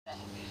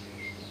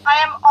I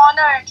am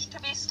honored to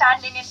be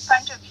standing in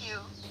front of you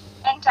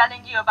and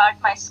telling you about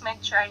my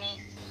Smith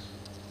journey.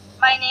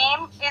 My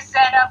name is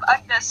Zainab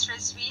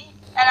Aqdas.Entertainment,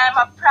 and I'm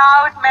a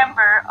proud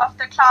member of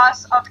the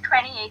class of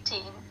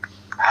 2018.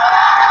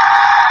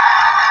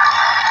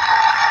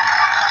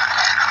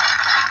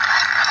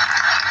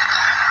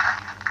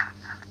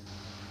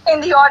 In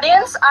the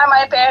audience are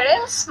my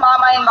parents,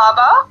 Mama and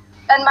Baba,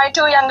 and my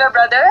two younger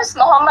brothers,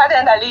 Mohammed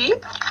and Ali.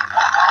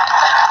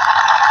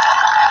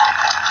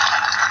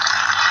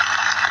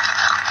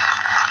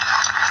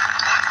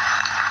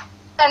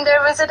 And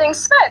they're visiting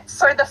Smith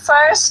for the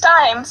first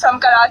time from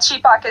Karachi,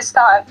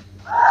 Pakistan.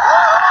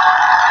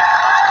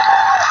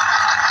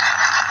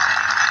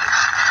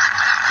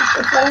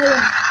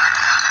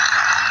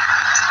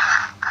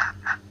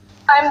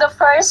 I'm the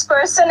first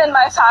person in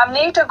my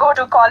family to go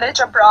to college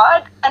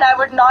abroad, and I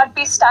would not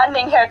be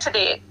standing here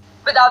today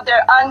without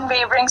their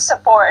unwavering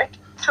support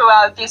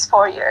throughout these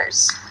 4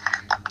 years.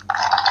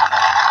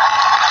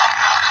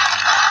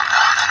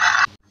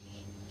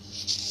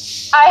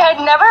 I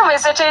had never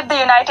visited the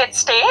United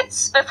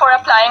States before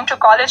applying to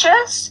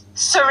colleges,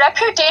 so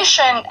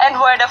reputation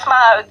and word of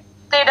mouth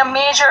played a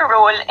major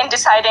role in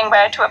deciding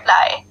where to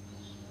apply.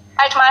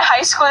 At my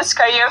high school's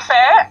career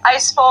fair, I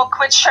spoke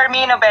with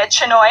Sharmeen Obaid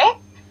Chinoy,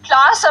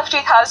 class of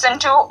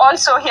 2002,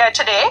 also here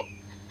today,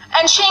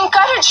 and she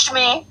encouraged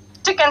me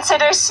to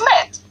consider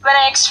Smith when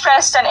I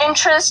expressed an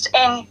interest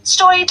in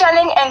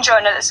storytelling and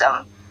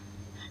journalism.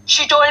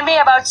 She told me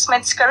about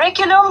Smith's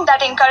curriculum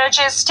that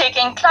encourages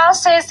taking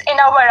classes in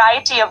a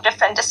variety of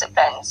different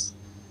disciplines.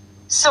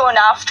 Soon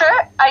after,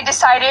 I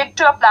decided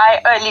to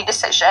apply early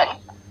decision.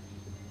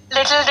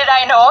 Little did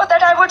I know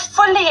that I would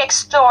fully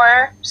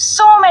explore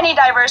so many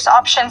diverse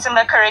options in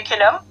the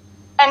curriculum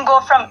and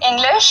go from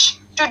English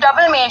to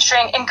double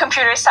majoring in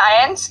computer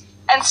science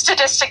and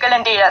statistical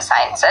and data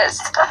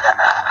sciences.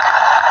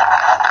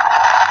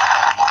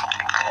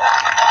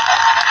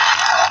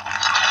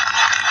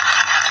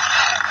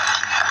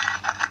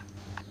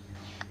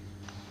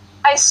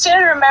 I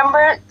still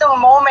remember the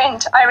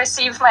moment I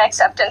received my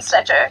acceptance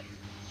letter.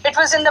 It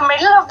was in the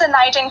middle of the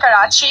night in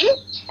Karachi,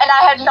 and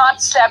I had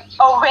not slept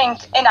a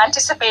wink in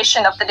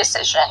anticipation of the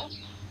decision.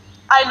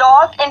 I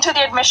logged into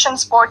the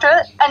admissions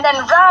portal and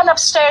then ran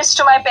upstairs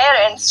to my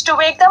parents to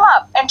wake them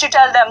up and to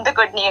tell them the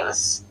good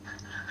news.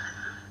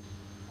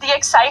 The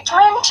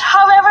excitement,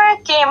 however,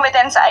 came with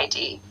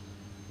anxiety.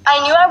 I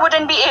knew I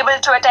wouldn't be able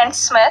to attend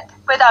Smith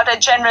without a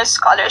generous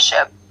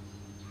scholarship.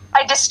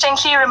 I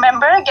distinctly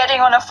remember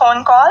getting on a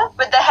phone call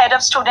with the head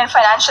of Student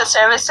Financial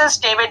Services,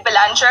 David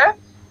Belanger,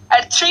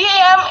 at 3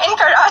 a.m. in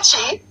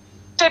Karachi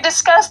to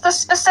discuss the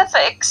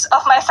specifics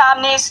of my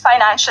family's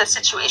financial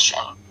situation.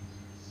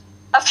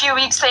 A few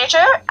weeks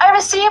later, I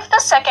received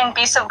the second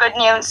piece of good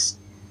news,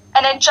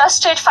 an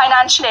adjusted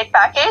financial aid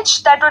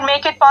package that would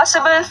make it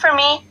possible for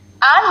me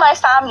and my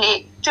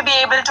family to be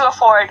able to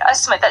afford a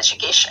Smith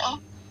education.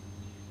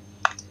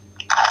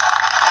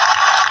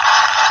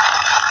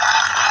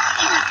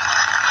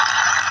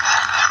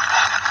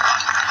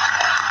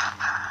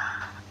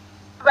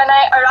 When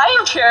I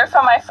arrived here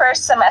for my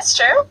first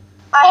semester,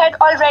 I had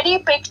already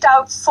picked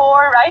out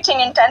 4 writing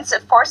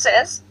intensive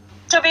courses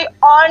to be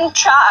on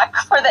track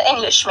for the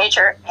English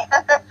major.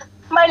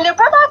 My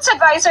liberal arts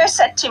advisor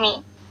said to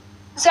me,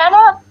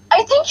 "Zainab,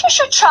 I think you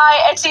should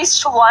try at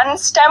least one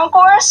STEM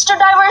course to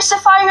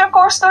diversify your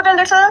course load a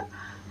little."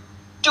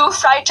 Too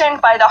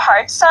frightened by the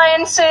hard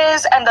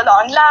sciences and the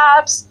long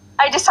labs,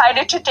 I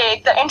decided to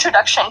take the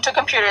Introduction to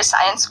Computer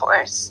Science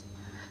course.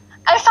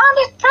 I found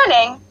it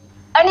thrilling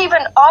and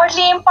even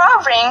oddly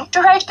empowering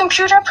to write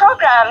computer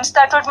programs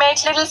that would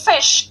make little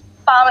fish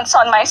bounce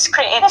on my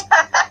screen.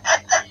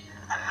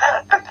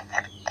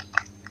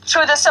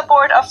 Through the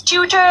support of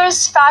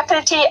tutors,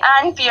 faculty,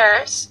 and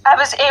peers, I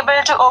was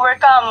able to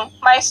overcome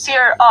my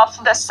fear of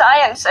the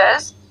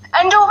sciences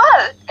and do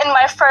well in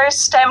my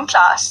first STEM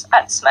class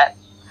at Smith.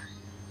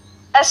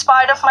 As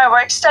part of my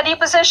work-study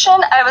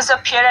position, I was a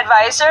peer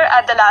advisor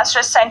at the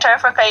Lazarus Center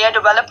for Career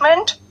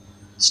Development.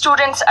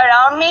 Students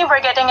around me were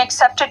getting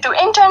accepted to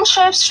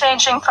internships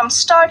ranging from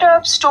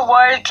startups to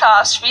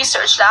world-class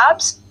research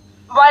labs,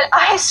 while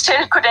I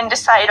still couldn't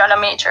decide on a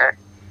major.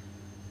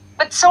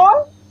 But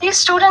soon, these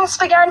students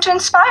began to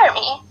inspire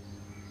me.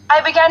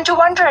 I began to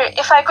wonder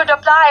if I could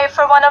apply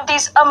for one of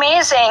these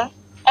amazing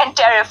and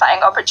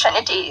terrifying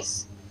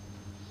opportunities.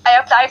 I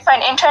applied for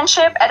an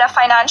internship at a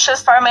financial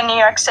firm in New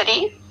York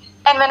City,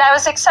 and when I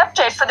was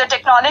accepted for the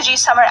technology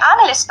summer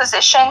analyst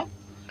position,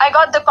 I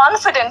got the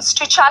confidence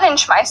to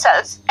challenge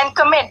myself and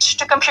commit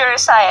to computer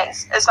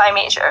science as my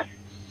major.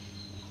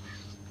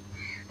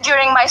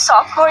 During my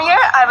sophomore year,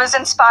 I was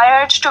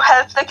inspired to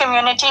help the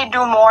community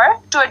do more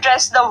to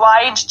address the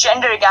wide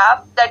gender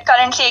gap that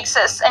currently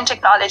exists in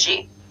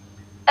technology.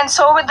 And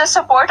so, with the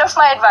support of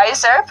my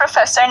advisor,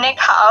 Professor Nick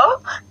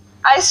Howe,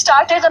 I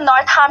started the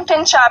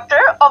Northampton chapter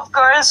of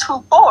Girls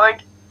Who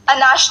Code, a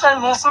national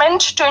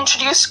movement to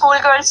introduce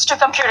schoolgirls to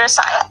computer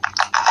science.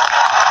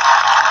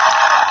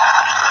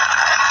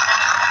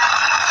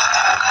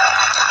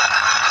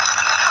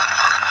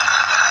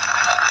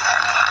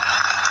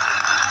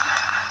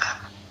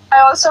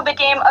 also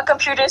became a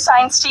computer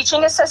science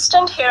teaching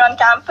assistant here on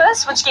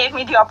campus, which gave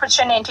me the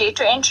opportunity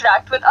to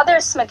interact with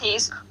other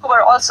Smithies who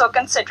were also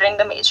considering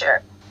the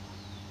major.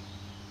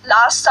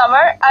 Last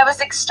summer, I was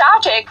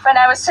ecstatic when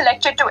I was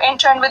selected to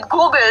intern with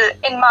Google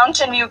in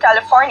Mountain View,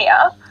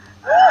 California.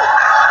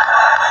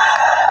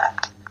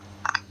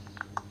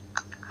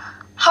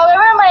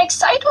 However, my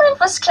excitement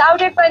was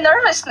clouded by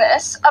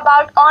nervousness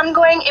about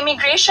ongoing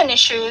immigration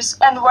issues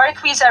and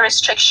work visa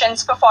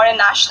restrictions for foreign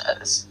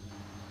nationals.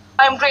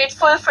 I'm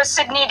grateful for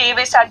Sydney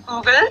Davis at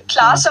Google,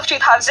 class of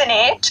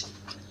 2008.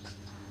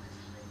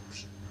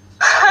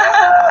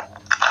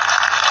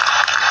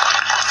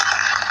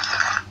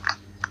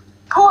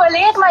 Who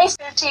allayed my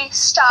faculty,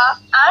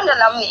 staff, and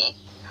alumni,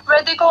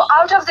 where they go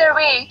out of their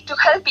way to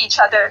help each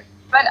other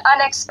when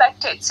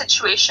unexpected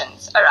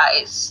situations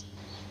arise.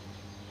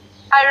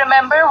 I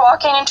remember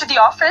walking into the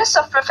office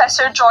of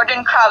Professor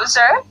Jordan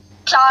Krauser,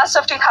 class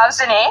of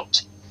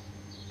 2008.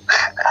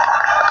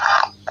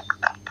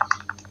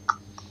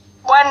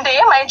 One day,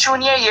 my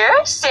junior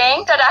year,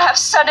 saying that I have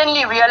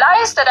suddenly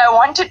realized that I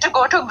wanted to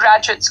go to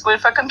graduate school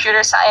for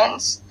computer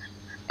science.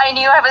 I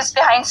knew I was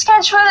behind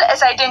schedule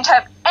as I didn't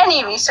have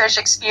any research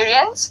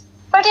experience,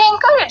 but he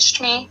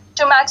encouraged me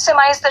to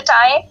maximize the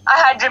time I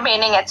had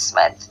remaining at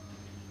Smith.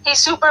 He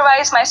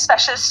supervised my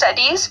special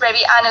studies where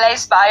we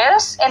analyzed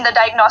bias in the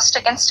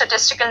Diagnostic and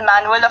Statistical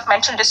Manual of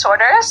Mental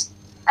Disorders,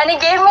 and he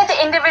gave me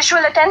the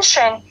individual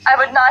attention I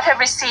would not have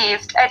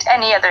received at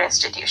any other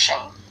institution.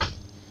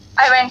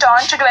 I went on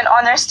to do an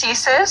honors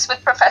thesis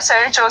with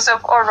Professor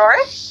Joseph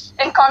O'Rourke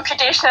in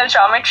computational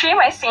geometry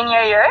my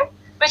senior year,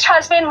 which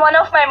has been one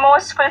of my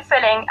most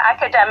fulfilling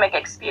academic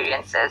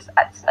experiences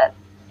at Smith.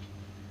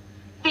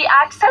 The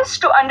access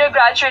to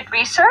undergraduate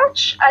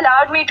research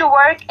allowed me to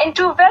work in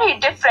two very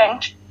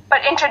different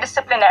but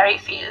interdisciplinary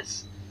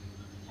fields.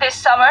 This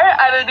summer,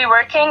 I will be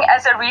working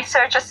as a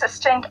research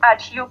assistant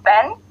at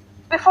UPenn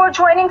before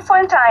joining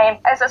full-time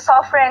as a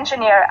software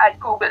engineer at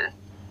Google.